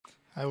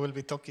I will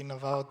be talking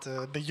about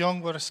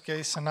beyond worst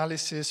case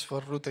analysis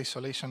for root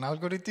isolation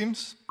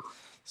algorithms.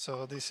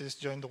 So this is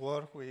joint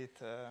work with,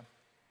 let's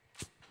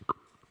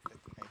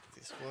make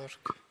this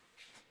work.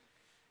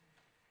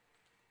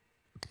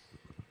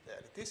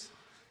 There it is.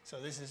 So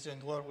this is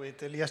joint work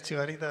with Elias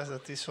Chigaritas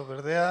that is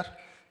over there,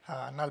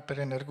 and Alper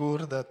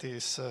Energur that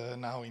is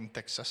now in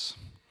Texas,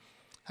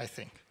 I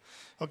think.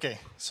 Okay,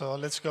 so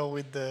let's go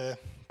with the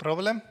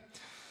problem.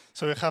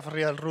 So we have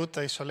real root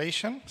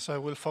isolation. So I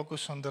will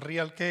focus on the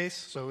real case.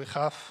 So we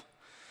have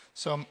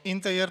some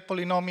integer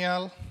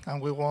polynomial,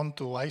 and we want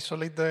to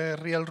isolate the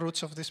real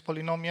roots of this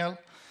polynomial.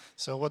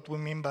 So what we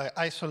mean by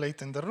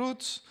isolating the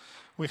roots,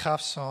 we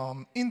have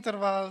some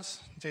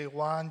intervals,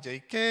 j1,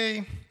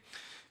 jk,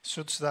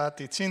 such that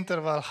each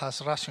interval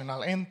has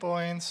rational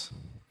endpoints.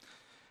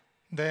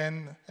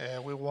 Then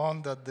we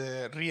want that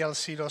the real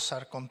zeros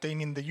are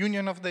contained in the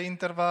union of the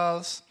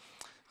intervals.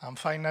 And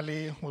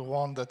finally, we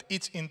want that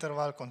each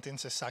interval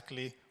contains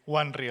exactly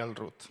one real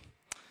root.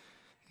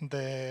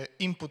 The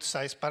input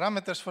size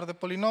parameters for the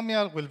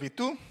polynomial will be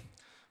two.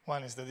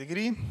 One is the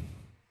degree,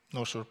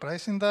 no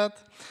surprise in that.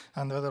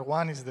 And the other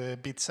one is the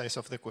bit size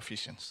of the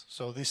coefficients.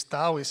 So this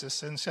tau is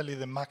essentially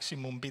the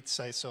maximum bit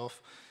size of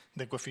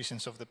the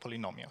coefficients of the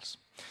polynomials.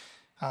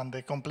 And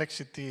the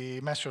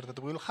complexity measure that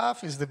we will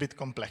have is the bit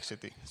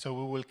complexity. So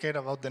we will care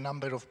about the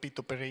number of bit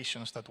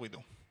operations that we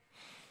do.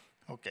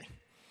 Okay.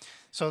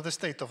 So the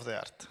state of the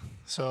art.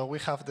 So we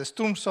have the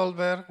Sturm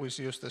solver, which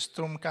uses the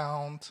Sturm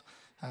count,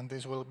 and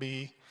this will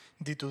be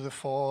d to the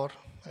 4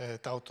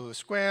 tau to the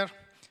square.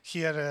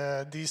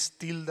 Here, this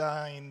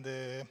tilde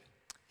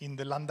in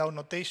the Landau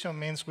notation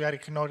means we are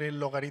ignoring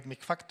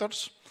logarithmic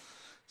factors.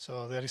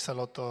 So there is a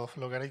lot of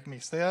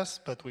logarithmics there,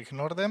 but we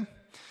ignore them.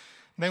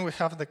 Then we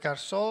have the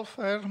Descartes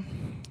solver,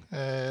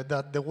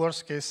 that the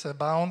worst case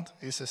bound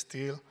is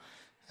still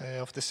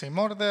of the same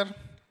order.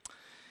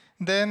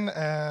 Then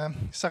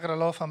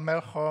Sagralov and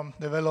Melholm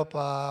develop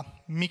a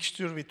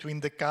mixture between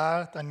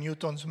Descartes and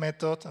Newton's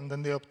method, and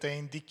then they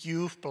obtain d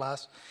cubed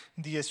plus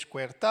d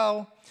squared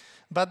tau.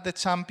 But the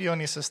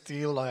champion is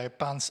still a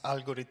Pan's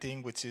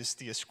algorithm, which is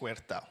d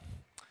squared tau.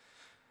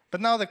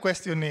 But now the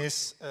question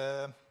is,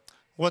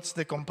 what's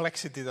the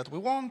complexity that we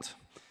want?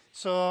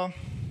 So,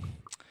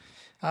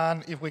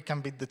 and if we can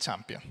beat the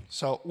champion.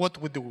 So what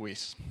would we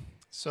wish?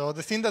 So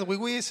the thing that we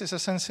wish is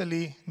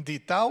essentially d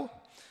tau.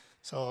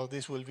 So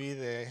this will be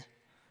the,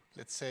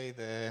 let's say,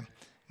 the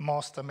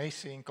most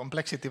amazing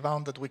complexity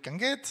bound that we can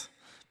get.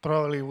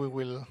 Probably we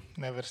will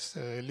never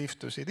live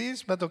to see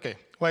this, but okay.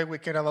 Why we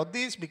care about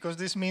this? Because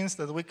this means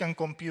that we can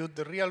compute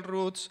the real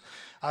roots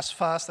as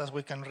fast as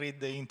we can read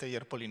the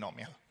integer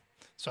polynomial.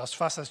 So as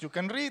fast as you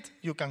can read,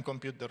 you can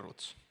compute the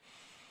roots.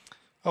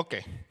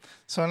 Okay,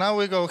 so now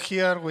we go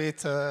here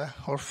with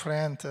our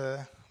friend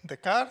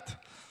Descartes,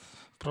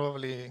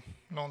 probably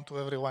known to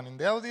everyone in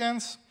the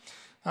audience.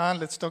 And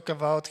let's talk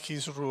about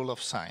his rule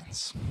of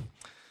signs.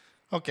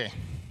 Okay,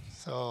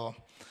 so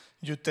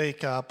you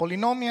take a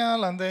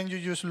polynomial, and then you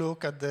just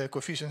look at the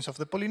coefficients of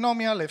the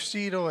polynomial,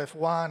 f0,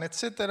 f1,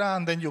 etc.,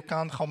 and then you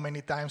count how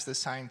many times the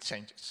sign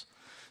changes.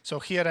 So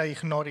here I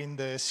ignoring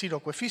the zero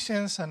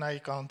coefficients, and I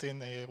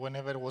counting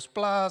whenever it was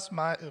plus,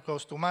 it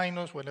goes to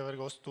minus, whenever it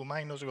goes to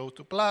minus, goes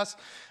to plus,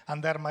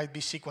 and there might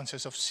be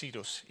sequences of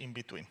zeros in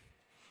between.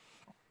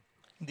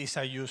 This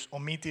I use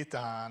omitted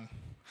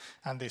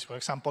and this, for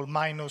example,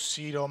 minus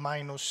 0,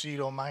 minus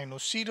 0,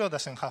 minus 0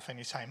 doesn't have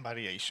any sign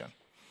variation.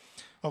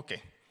 Okay,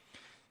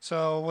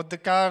 so what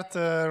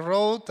Descartes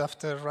wrote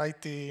after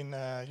writing,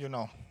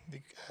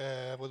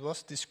 what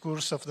was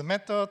Discourse of the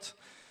Method,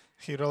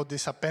 he wrote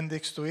this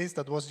appendix to it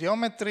that was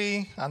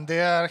geometry, and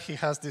there he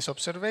has this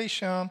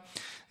observation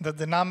that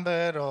the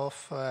number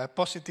of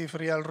positive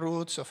real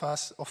roots of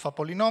a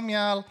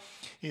polynomial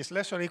is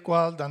less or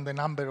equal than the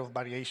number of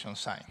variation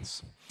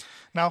signs.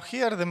 Now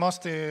here, the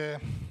most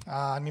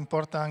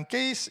important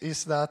case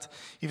is that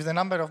if the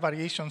number of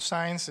variation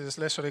signs is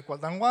less or equal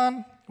than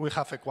 1, we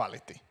have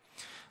equality.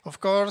 Of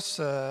course,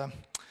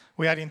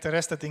 we are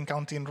interested in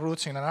counting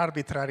roots in an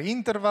arbitrary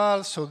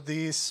interval, so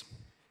these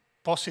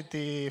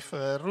positive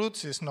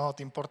roots is not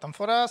important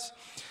for us.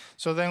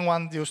 So then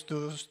one just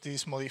does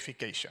this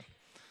modification.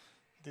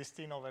 This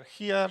thing over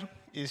here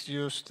is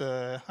just,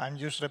 I'm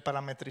just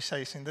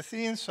reparameterizing the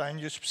thing, so I'm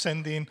just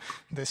sending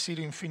the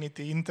 0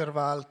 infinity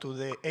interval to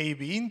the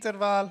AB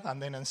interval,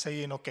 and then I'm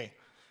saying, okay,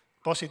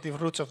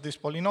 positive roots of these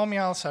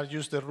polynomials are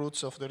just the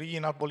roots of the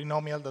original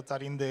polynomial that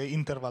are in the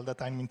interval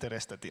that I'm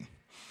interested in.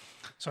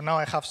 So now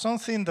I have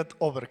something that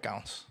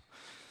overcounts.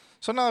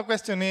 So now the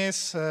question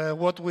is,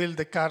 what will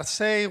Descartes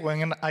say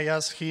when I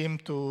ask him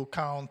to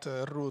count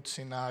roots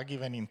in a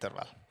given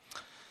interval?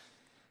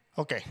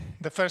 Okay,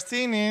 the first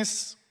thing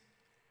is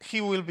he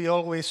will be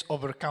always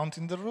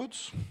overcounting the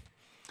roots.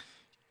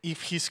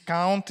 If his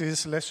count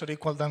is less or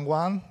equal than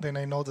 1, then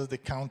I know that the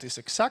count is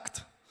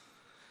exact.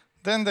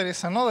 Then there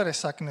is another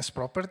exactness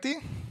property,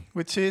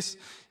 which is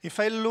if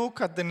I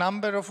look at the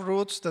number of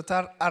roots that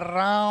are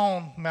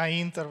around my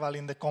interval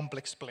in the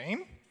complex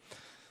plane,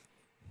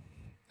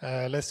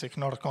 let's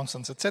ignore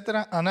constants,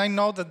 etc., and I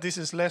know that this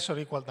is less or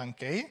equal than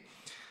k,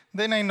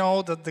 then I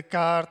know that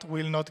Descartes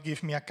will not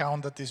give me a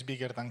count that is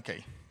bigger than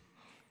k.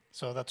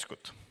 So that's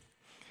good.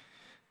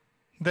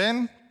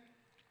 Then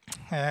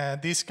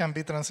this can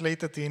be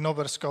translated in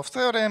Overskov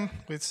theorem,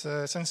 which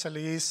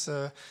essentially is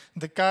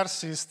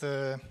Descartes is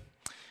the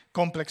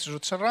complex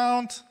roots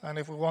around, and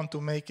if we want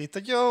to make it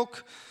a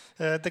joke,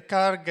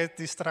 Descartes gets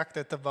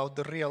distracted about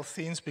the real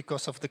things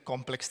because of the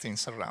complex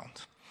things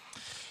around.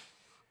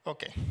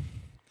 Okay.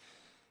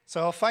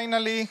 So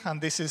finally,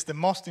 and this is the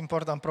most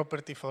important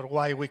property for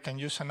why we can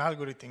use an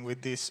algorithm with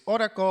this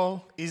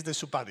oracle, is the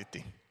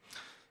subadity.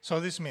 So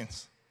this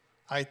means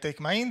I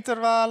take my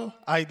interval,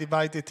 I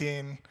divide it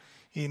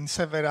in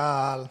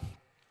several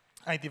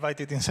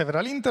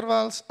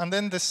intervals, and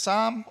then the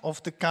sum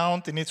of the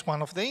count in each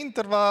one of the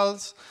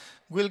intervals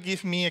will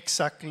give me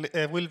exactly,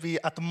 will be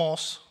at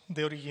most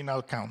the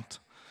original count.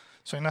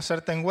 So in a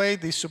certain way,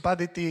 this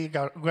subadity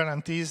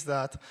guarantees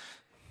that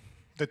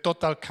the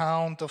total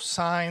count of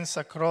signs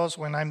across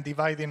when I'm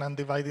dividing and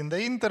dividing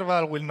the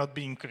interval will not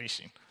be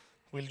increasing,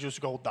 will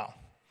just go down.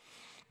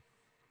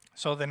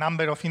 So the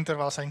number of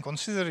intervals I'm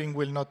considering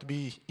will not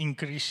be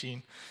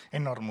increasing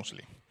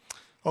enormously.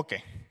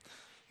 Okay,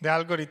 the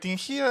algorithm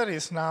here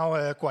is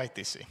now quite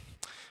easy.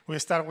 We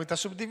start with a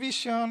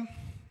subdivision.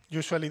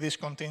 Usually this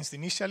contains the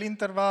initial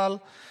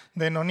interval.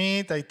 Then on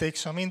it, I take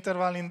some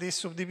interval in this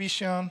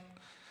subdivision.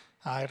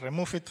 I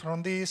remove it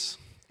from this.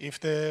 If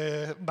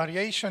the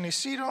variation is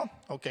 0,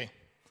 okay,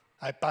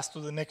 I pass to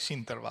the next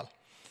interval.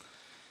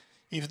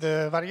 If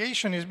the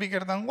variation is bigger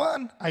than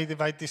 1, I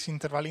divide this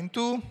interval in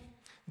 2.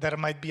 There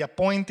might be a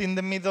point in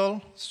the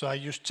middle, so I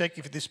just check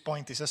if this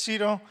point is a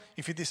 0.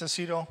 If it is a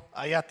 0,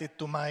 I add it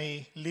to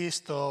my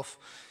list of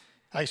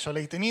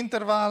isolating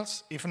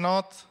intervals. If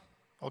not,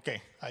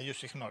 okay, I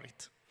just ignore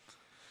it.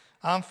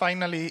 And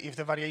finally, if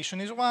the variation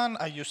is 1,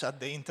 I just add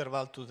the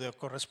interval to the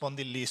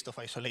corresponding list of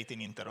isolating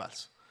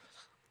intervals.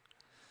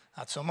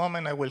 At some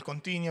moment, I will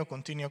continue.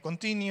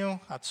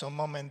 At some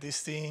moment,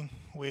 this thing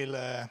will,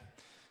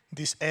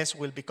 this S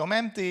will become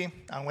empty.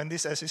 And when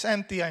this S is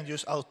empty, I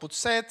use output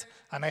set,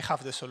 and I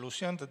have the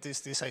solution that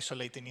is these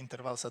isolating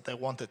intervals that I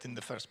wanted in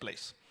the first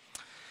place.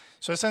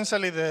 So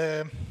essentially,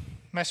 the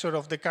measure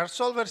of Descartes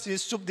solvers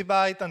is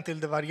subdivide until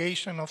the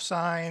variation of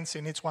signs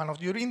in each one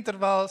of your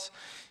intervals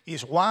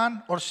is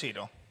 1 or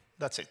 0.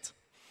 That's it.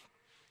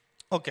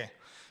 Okay.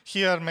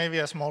 Here, maybe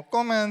a small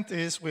comment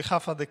is we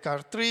have a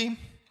Descartes tree.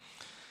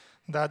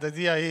 That the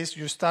idea is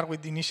you start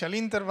with the initial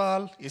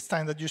interval. It's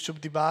time that you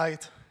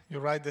subdivide. You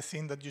write the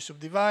thing that you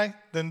subdivide.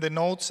 Then the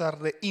nodes are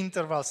the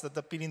intervals that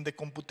appear in the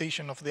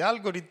computation of the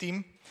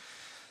algorithm.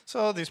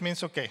 So this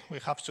means, okay, we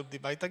have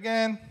subdivide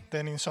again.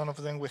 Then in some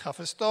of them we have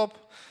a stop.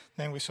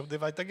 Then we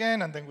subdivide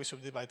again, and then we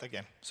subdivide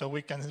again. So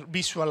we can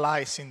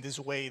visualize in this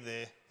way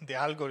the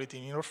algorithm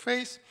in your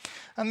face.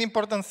 And the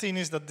important thing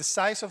is that the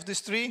size of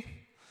this tree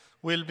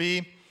will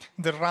be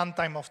the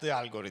runtime of the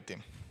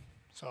algorithm.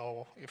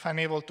 So if I'm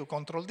able to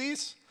control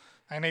this,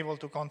 I'm able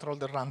to control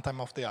the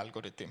runtime of the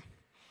algorithm.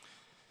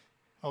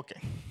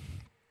 Okay.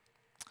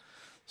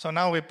 So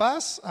now we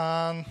pass,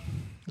 and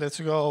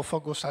let's go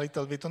focus a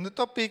little bit on the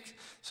topic.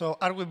 So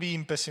are we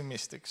being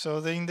pessimistic? So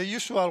in the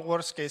usual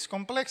worst case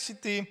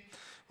complexity,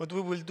 what we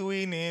will do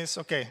is,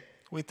 okay,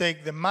 we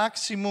take the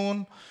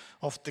maximum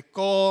of the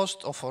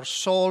cost of our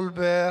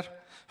solver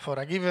for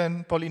a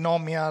given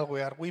polynomial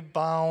where we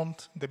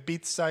bound the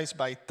bit size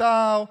by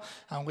tau,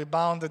 and we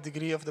bound the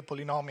degree of the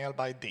polynomial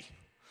by d.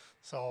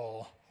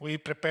 So we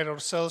prepare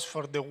ourselves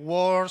for the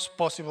worst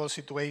possible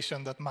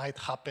situation that might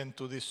happen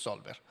to this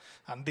solver.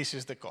 And this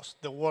is the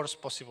cost, the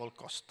worst possible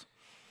cost.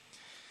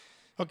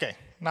 Okay,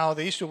 now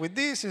the issue with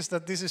this is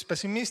that this is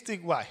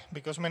pessimistic. Why?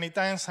 Because many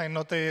times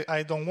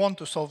I don't want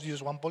to solve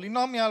just one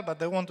polynomial,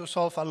 but I want to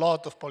solve a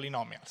lot of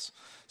polynomials.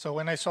 So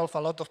when I solve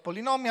a lot of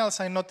polynomials,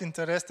 I'm not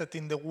interested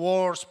in the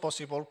worst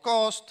possible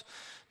cost,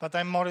 but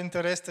I'm more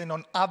interested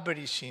in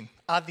averaging,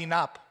 adding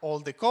up all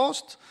the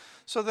cost.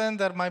 So then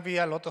there might be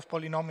a lot of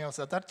polynomials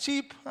that are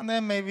cheap, and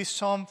then maybe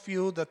some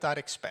few that are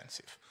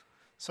expensive.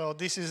 So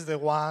this is the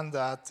one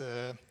that,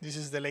 this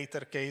is the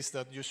later case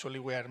that usually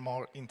we are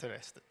more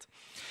interested.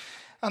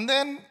 And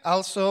then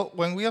also,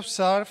 when we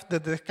observe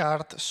the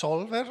Descartes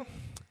solver,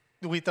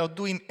 without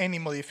doing any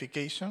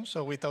modifications,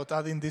 so without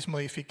adding these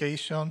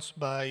modifications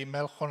by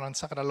Melchor and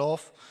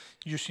Sagralov,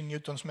 using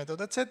Newton's method,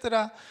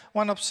 etc.,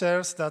 one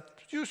observes that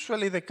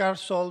usually the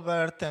Descartes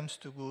solver tends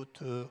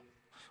to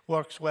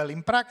works well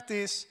in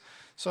practice.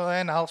 So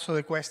then also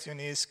the question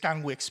is,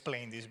 can we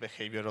explain this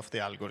behavior of the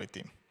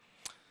algorithm?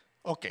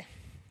 Okay,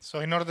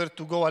 so in order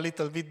to go a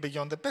little bit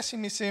beyond the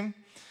pessimism,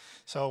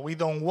 so we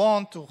don't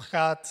want to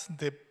have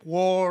the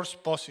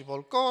worst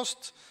possible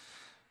cost,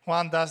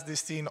 one does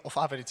this thing of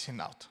averaging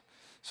out.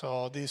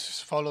 So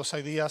this follows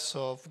ideas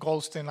of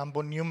Goldstein and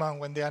von Neumann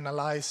when they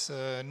analyze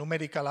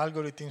numerical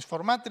algorithms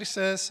for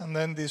matrices, and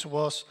then this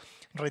was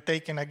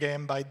retaken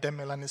again by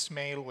Demel and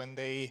Smale when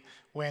they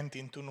went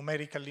into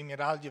numerical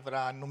linear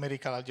algebra and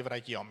numerical algebra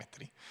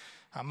geometry.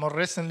 And more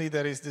recently,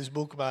 there is this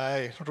book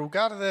by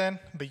Rugarden,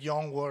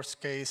 Beyond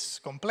Worst Case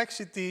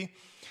Complexity,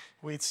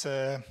 which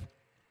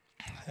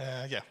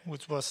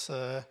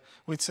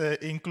which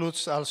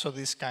includes also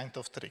this kind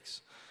of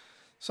tricks.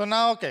 So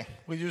now, okay,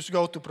 we just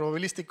go to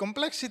probabilistic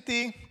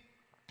complexity.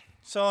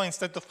 So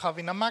instead of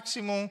having a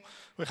maximum,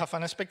 we have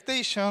an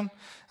expectation.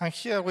 And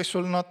here we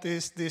should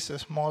notice this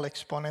small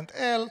exponent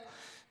L,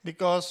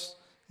 because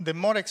the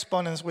more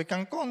exponents we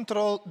can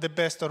control, the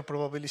best our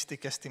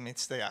probabilistic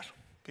estimates they are.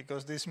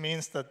 Because this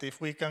means that if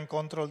we can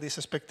control this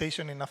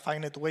expectation in a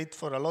finite weight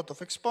for a lot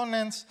of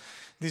exponents,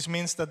 this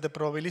means that the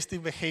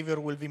probabilistic behavior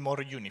will be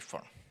more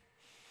uniform.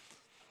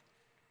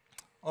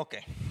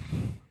 Okay.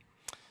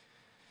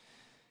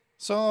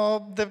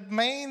 So the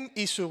main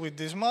issue with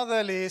this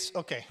model is,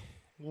 okay,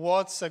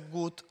 what's a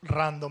good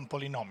random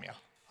polynomial?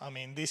 I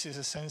mean, this is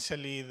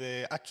essentially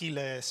the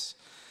Achilles.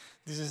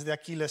 This is the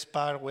Achilles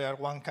part where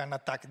one can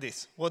attack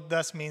this. What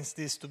does mean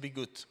this to be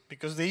good?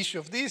 Because the issue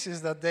of this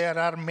is that there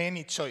are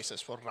many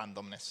choices for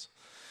randomness.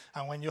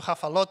 And when you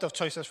have a lot of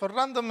choices for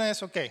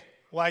randomness, okay,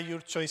 why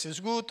your choice is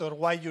good or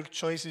why your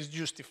choice is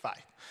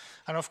justified.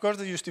 And of course,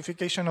 the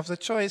justification of the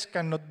choice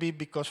cannot be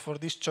because for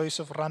this choice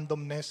of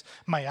randomness,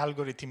 my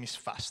algorithm is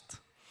fast.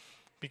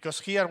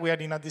 Because here we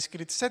are in a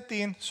discrete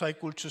setting, so I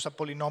could choose a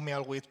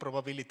polynomial with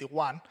probability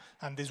 1,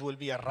 and this will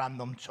be a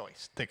random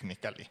choice,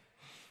 technically.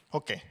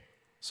 Okay.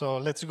 So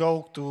let's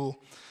go to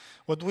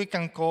what we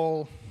can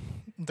call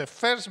the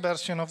first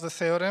version of the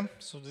theorem.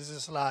 So this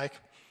is like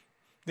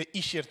the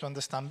easier to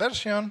understand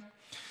version.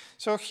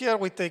 So here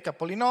we take a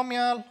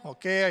polynomial.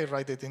 Okay, I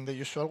write it in the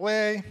usual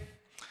way.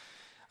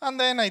 And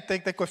then I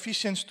take the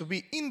coefficients to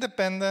be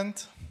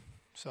independent.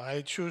 So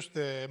I choose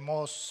the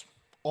most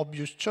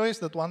obvious choice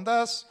that one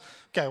does.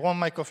 Okay, I want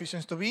my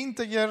coefficients to be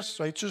integers.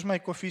 So I choose my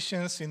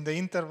coefficients in the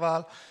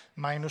interval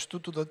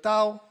 -2 to the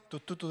tau to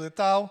 2 to the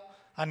tau.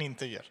 An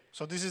integer.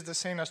 So this is the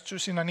same as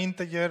choosing an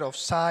integer of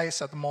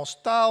size at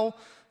most tau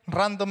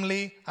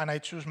randomly, and I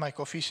choose my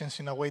coefficients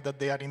in a way that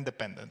they are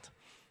independent.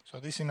 So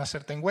this, in a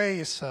certain way,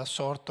 is a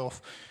sort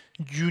of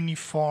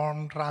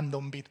uniform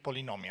random bit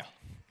polynomial.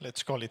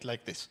 Let's call it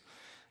like this.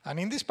 And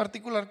in this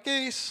particular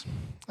case,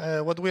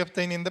 what we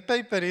obtain in the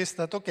paper is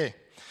that, okay,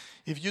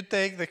 if you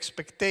take the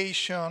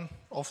expectation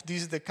of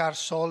this Descartes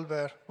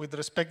solver with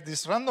respect to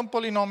this random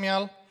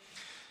polynomial,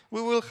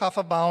 we will have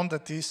a bound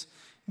that is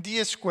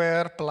d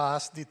squared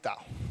plus d tau.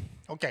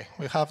 Okay,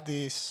 we have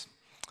this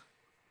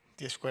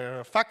d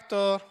squared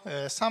factor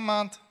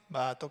summand,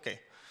 but okay.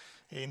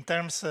 In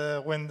terms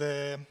when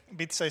the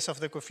bit size of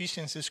the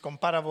coefficients is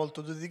comparable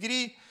to the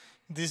degree,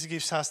 this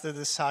gives us the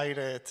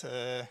desired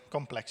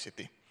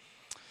complexity.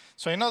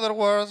 So in other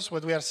words,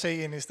 what we are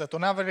saying is that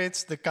on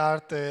average,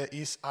 Descartes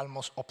is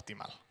almost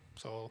optimal.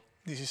 So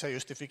this is a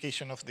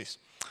justification of this.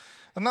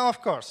 And now,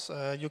 of course,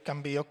 you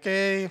can be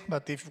okay,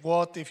 but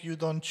what if you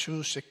don't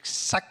choose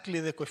exactly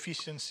the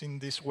coefficients in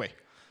this way?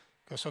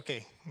 Because,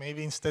 okay,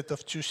 maybe instead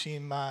of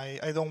choosing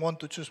I don't want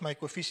to choose my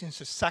coefficients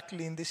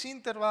exactly in this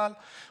interval,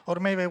 or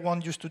maybe I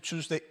want just to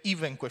choose the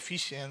even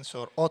coefficients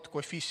or odd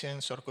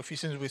coefficients or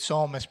coefficients with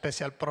some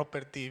special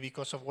property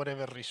because of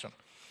whatever reason.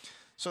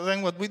 So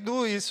then what we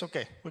do is,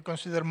 okay, we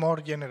consider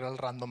more general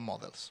random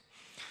models.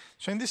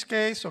 So in this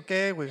case,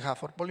 okay, we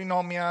have our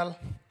polynomial.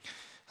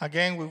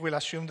 Again, we will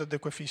assume that the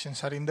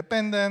coefficients are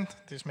independent.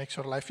 This makes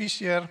our life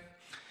easier.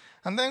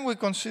 And then we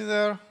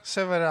consider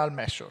several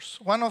measures.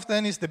 One of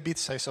them is the bit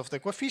size of the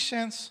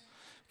coefficients.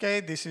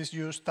 Okay, this is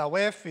just tau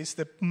f, is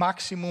the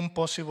maximum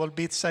possible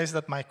bit size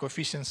that my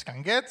coefficients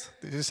can get.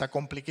 This is a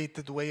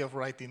complicated way of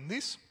writing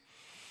this.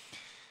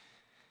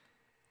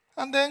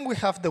 And then we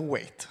have the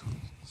weight.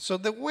 So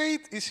the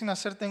weight is in a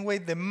certain way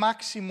the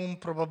maximum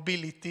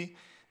probability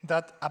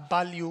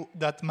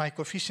that my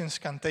coefficients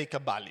can take a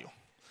value.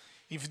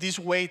 If this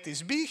weight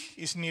is big,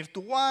 is near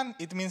to 1,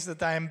 it means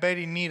that I am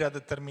very near a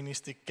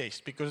deterministic case,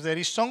 because there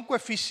is some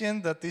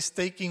coefficient that is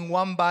taking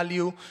one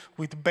value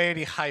with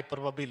very high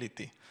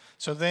probability.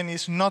 So then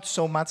it's not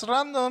so much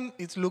random,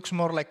 it looks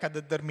more like a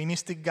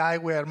deterministic guy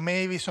where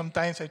maybe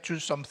sometimes I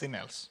choose something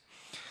else.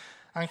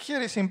 And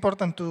here it's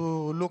important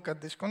to look at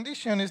this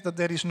condition is that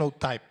there is no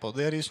typo,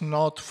 there is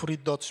not 3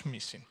 dots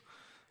missing.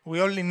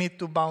 We only need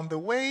to bound the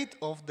weight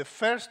of the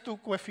first 2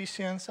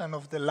 coefficients and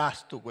of the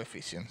last 2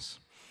 coefficients.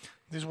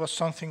 This was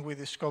something we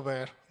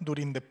discovered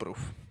during the proof.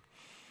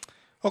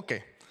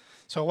 Okay,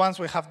 so once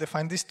we have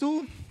defined these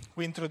 2,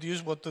 we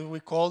introduce what we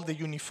call the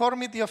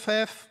uniformity of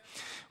f,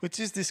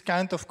 which is this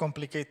kind of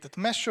complicated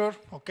measure,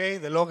 okay,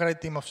 the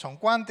logarithm of some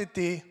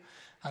quantity.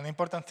 And the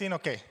important thing,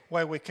 okay,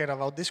 why we care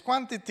about this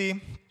quantity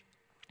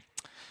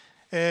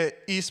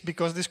is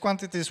because this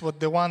quantity is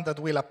the one that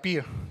will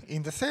appear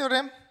in the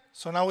theorem.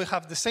 So now we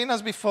have the same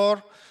as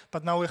before,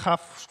 but now we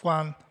have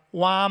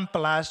 1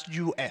 plus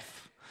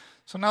uf.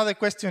 So now the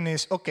question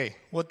is, okay,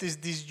 what is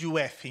this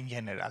uf in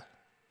general?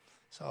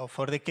 So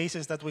for the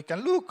cases that we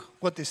can look,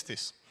 what is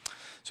this?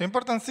 So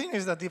important thing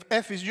is that if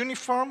f is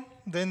uniform,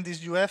 then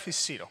this uf is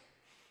 0.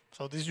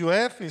 So this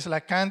uf is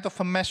like kind of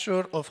a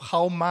measure of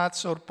how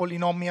much our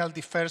polynomial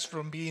differs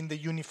from being the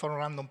uniform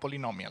random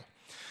polynomial.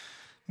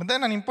 But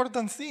then an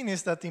important thing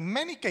is that in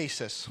many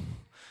cases,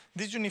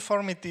 this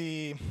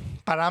uniformity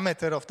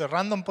parameter of the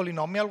random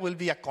polynomial will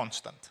be a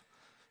constant.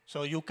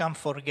 So you can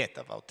forget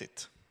about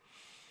it.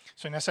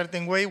 So in a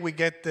certain way, we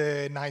get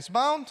the nice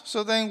bound.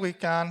 So then we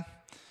can,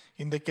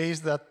 in the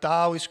case that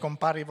tau is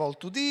comparable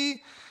to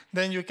d,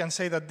 then you can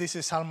say that this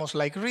is almost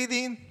like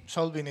reading,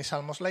 solving is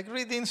almost like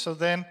reading, so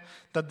then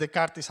that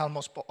Descartes is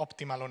almost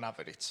optimal on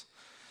average.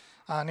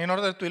 And in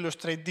order to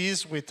illustrate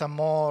this with a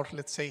more,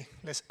 let's say,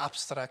 less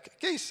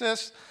abstract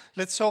cases,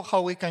 let's show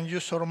how we can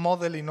use our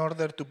model in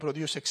order to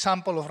produce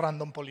example of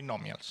random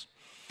polynomials.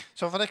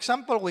 So for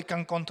example, we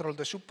can control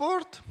the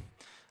support,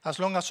 as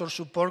long as our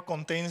support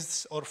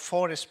contains our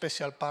 4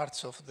 special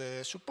parts of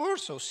the support,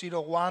 so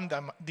 0, 1,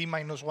 d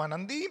minus 1,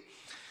 and d.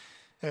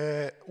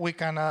 We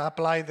can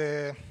apply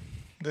the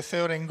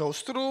theorem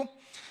goes through,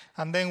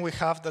 and then we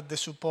have that the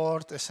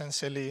support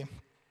essentially,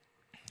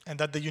 and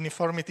that the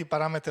uniformity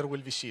parameter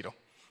will be 0.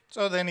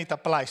 So then it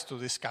applies to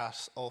this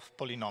class of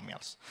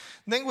polynomials.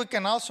 Then we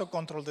can also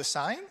control the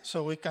sign,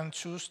 so we can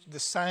choose the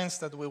signs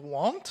that we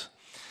want,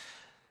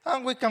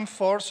 and we can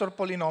force our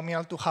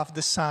polynomial to have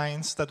the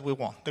signs that we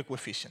want, the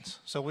coefficients.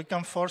 So we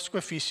can force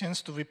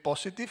coefficients to be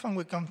positive, and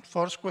we can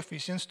force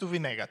coefficients to be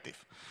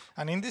negative.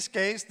 And in this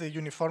case, the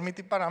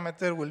uniformity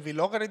parameter will be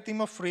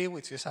logarithm of 3,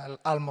 which is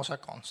almost a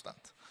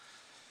constant.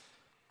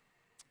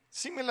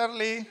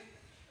 Similarly,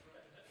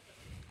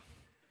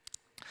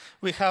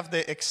 we have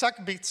the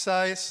exact bit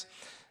size,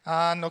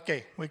 and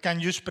okay, we can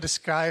use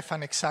prescribe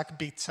an exact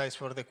bit size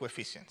for the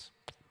coefficients.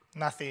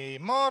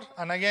 Nothing more,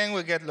 and again,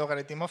 we get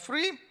logarithm of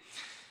 3,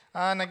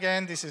 and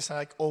again, this is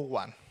like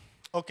 0.1.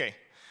 Okay,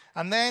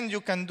 and then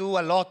you can do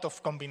a lot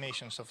of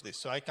combinations of this.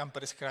 So I can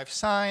prescribe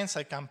signs,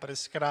 I can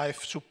prescribe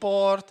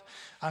support,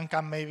 and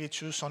can maybe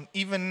choose on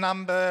even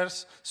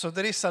numbers. So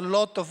there is a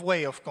lot of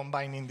way of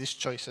combining these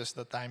choices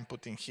that I'm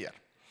putting here.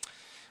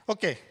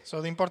 Okay,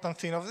 so the important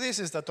thing of this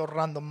is that our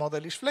random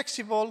model is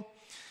flexible.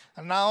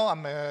 And now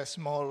a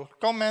small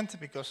comment,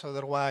 because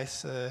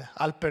otherwise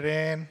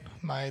Alperen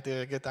might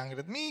get angry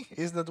at me,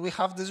 is that we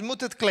have the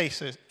smoothed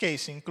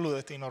case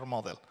included in our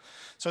model.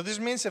 So this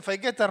means if I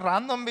get a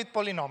random bit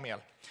polynomial,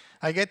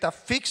 I get a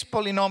fixed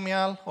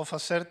polynomial of a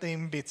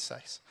certain bit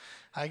size.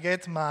 I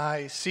get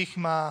my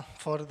sigma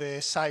for the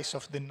size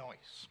of the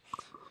noise,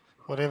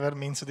 whatever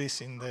means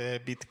this in the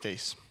bit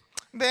case.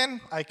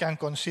 Then I can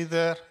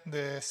consider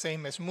the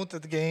same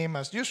smoothed game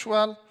as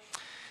usual.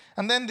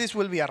 And then this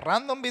will be a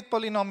random bit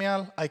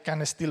polynomial. I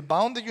can still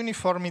bound the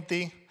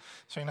uniformity.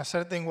 So in a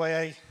certain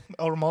way,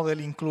 our model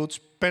includes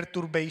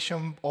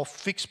perturbation of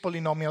fixed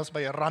polynomials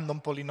by a random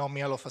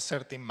polynomial of a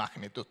certain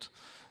magnitude.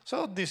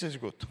 So this is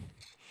good.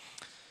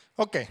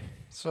 Okay,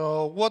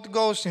 so what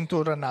goes into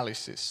our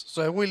analysis?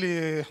 So I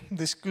will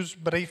discuss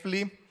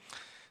briefly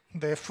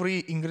the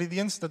 3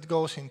 ingredients that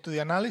goes into the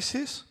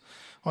analysis.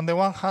 On the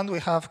one hand, we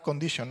have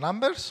condition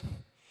numbers.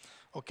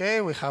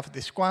 Okay, we have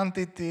this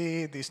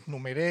quantity, this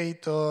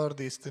numerator,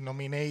 this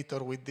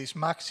denominator with this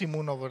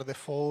maximum over the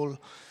full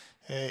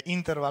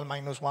interval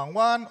minus 1,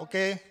 1.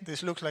 Okay,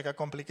 this looks like a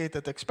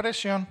complicated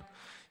expression.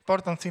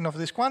 Important thing of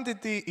this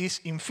quantity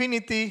is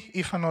infinity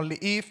if and only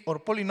if our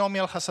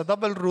polynomial has a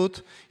double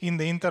root in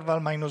the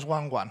interval minus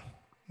 1, 1.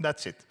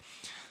 That's it.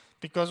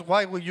 Because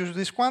why we use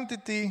this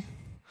quantity?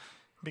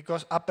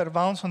 Because upper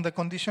bounds on the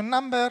condition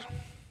number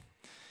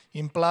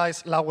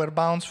implies lower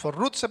bounds for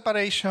root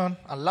separation,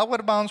 and lower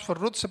bounds for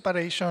root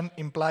separation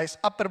implies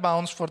upper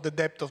bounds for the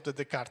depth of the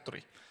Descartes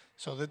tree.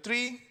 So the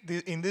tree,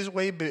 in this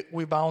way,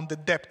 we bound the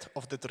depth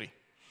of the tree.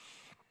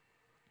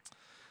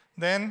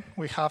 Then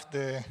we have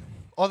the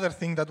other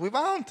thing that we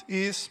bound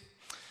is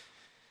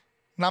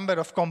number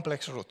of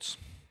complex roots.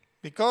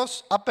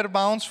 Because upper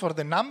bounds for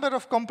the number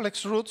of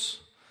complex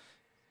roots,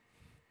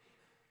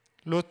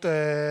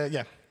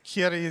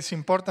 here it is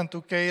important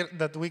to care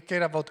that we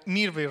care about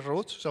nearby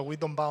roots, so we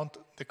don't bound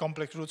the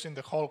complex roots in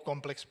the whole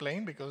complex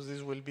plane, because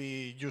this will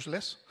be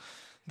useless.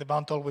 The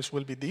bound always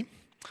will be D.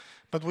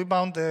 But we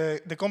bound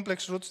the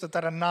complex roots that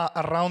are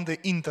around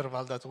the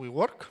interval that we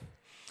work,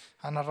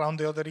 and around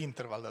the other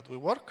interval that we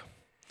work.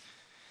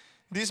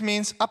 This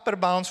means upper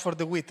bounds for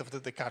the width of the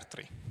Descartes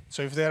tree.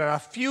 So if there are a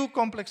few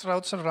complex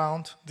routes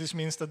around, this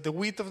means that the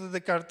width of the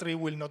Descartes tree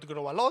will not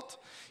grow a lot.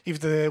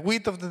 If the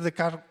width of the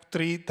Descartes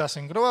tree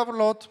doesn't grow a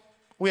lot,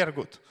 we are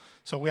good.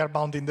 So we are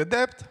bounding the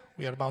depth,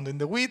 we are bounding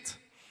the width.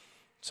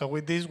 So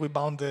with this, we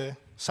bound the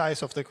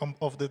size of the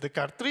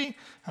Descartes tree,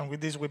 and with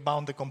this, we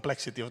bound the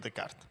complexity of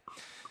Descartes.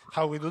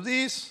 How we do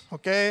this?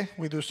 Okay,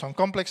 we do some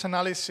complex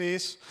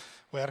analysis,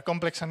 where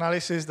complex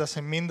analysis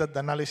doesn't mean that the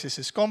analysis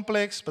is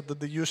complex, but that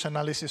they use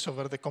analysis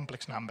over the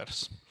complex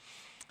numbers.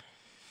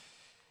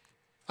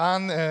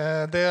 And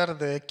there,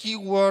 the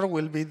keyword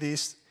will be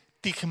this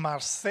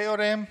Tijmar's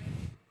theorem.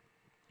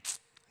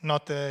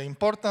 Not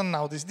important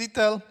now, this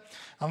detail.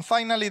 And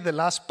finally, the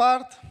last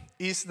part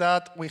is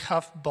that we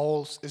have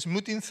Bowles'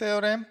 smoothing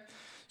theorem.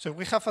 So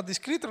we have a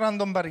discrete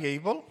random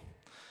variable,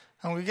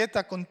 and we get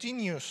a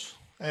continuous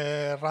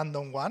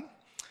random one,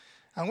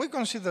 and we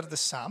consider the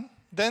sum.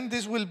 Then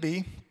this will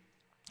be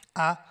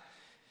a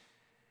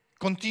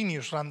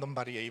continuous random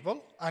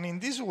variable. And in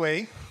this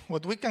way,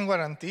 what we can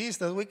guarantee is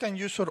that we can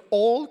use our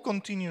all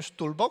continuous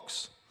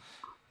toolbox.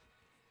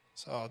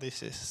 So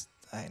this is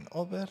 9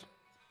 over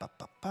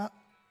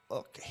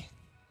Okay.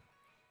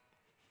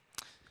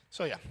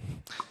 So yeah.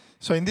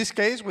 So in this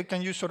case, we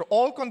can use our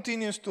all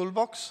continuous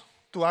toolbox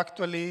to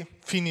actually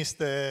finish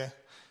to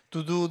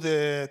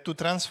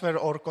transfer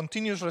our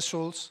continuous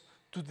results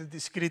to the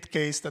discrete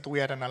case that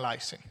we are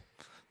analyzing.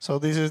 So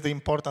this is the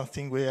important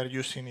thing we are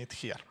using it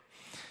here.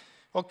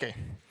 Okay.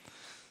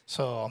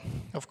 So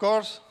of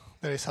course,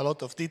 there is a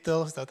lot of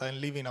details that I'm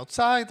leaving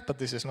outside, but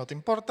this is not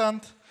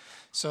important.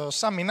 So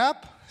summing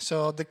up,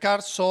 so the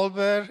Descartes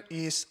solver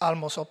is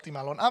almost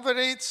optimal on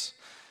average,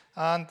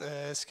 and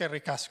scary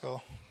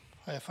casco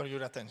for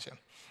your attention.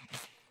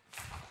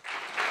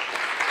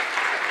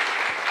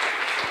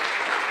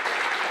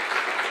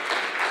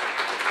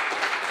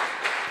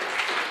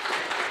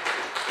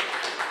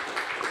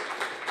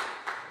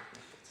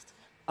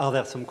 Are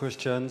there some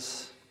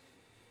questions?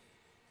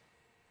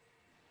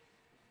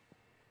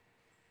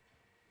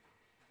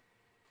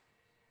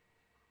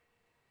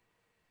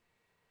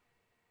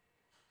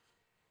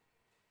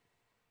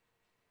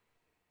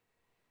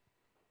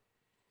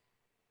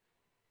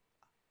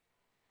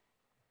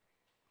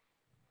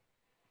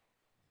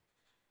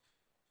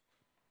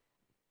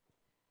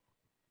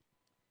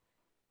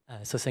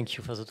 So thank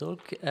you for the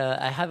talk.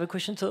 I have a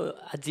question. So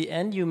at the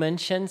end, you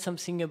mentioned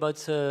something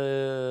about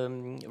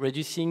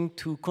reducing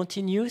to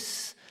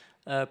continuous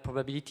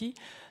probability.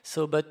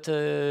 So, but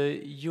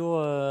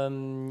your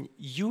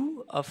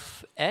U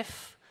of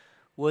F,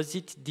 was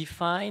it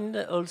defined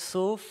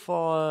also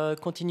for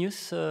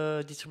continuous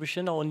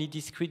distribution or only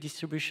discrete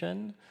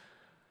distribution?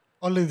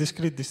 Only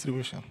discrete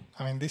distribution.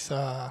 I mean, these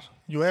are,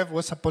 UF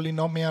was a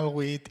polynomial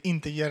with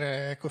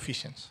integer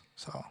coefficients.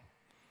 So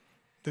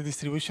the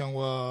distribution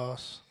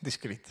was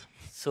discrete.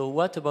 So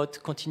what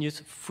about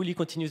continuous, fully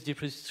continuous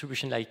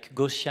distribution, like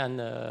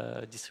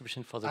Gaussian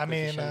distribution for the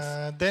coefficients?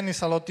 I mean, then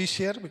it's a lot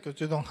easier because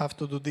you don't have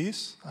to do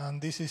this.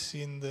 And this is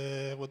in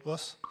the,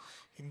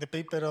 in the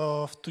paper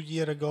of 2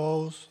 years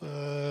ago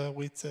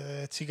with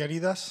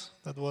Chigaridas.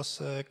 That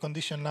was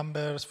condition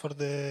numbers for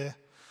the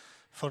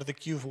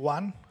cube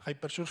 1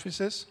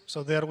 hypersurfaces.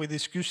 So there we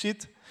discuss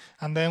it.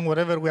 And then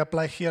whatever we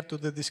apply here to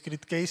the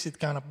discrete case, it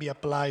can be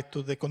applied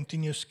to the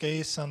continuous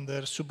case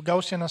under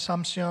sub-Gaussian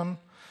assumption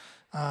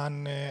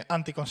and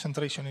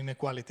anti-concentration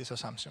inequalities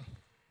assumption.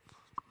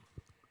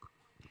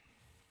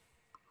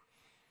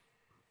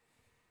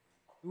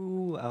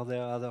 Are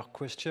there other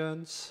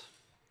questions?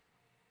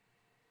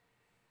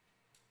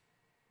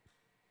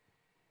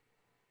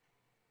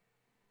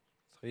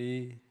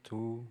 3,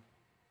 2,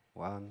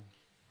 1.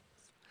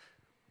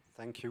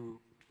 Thank you.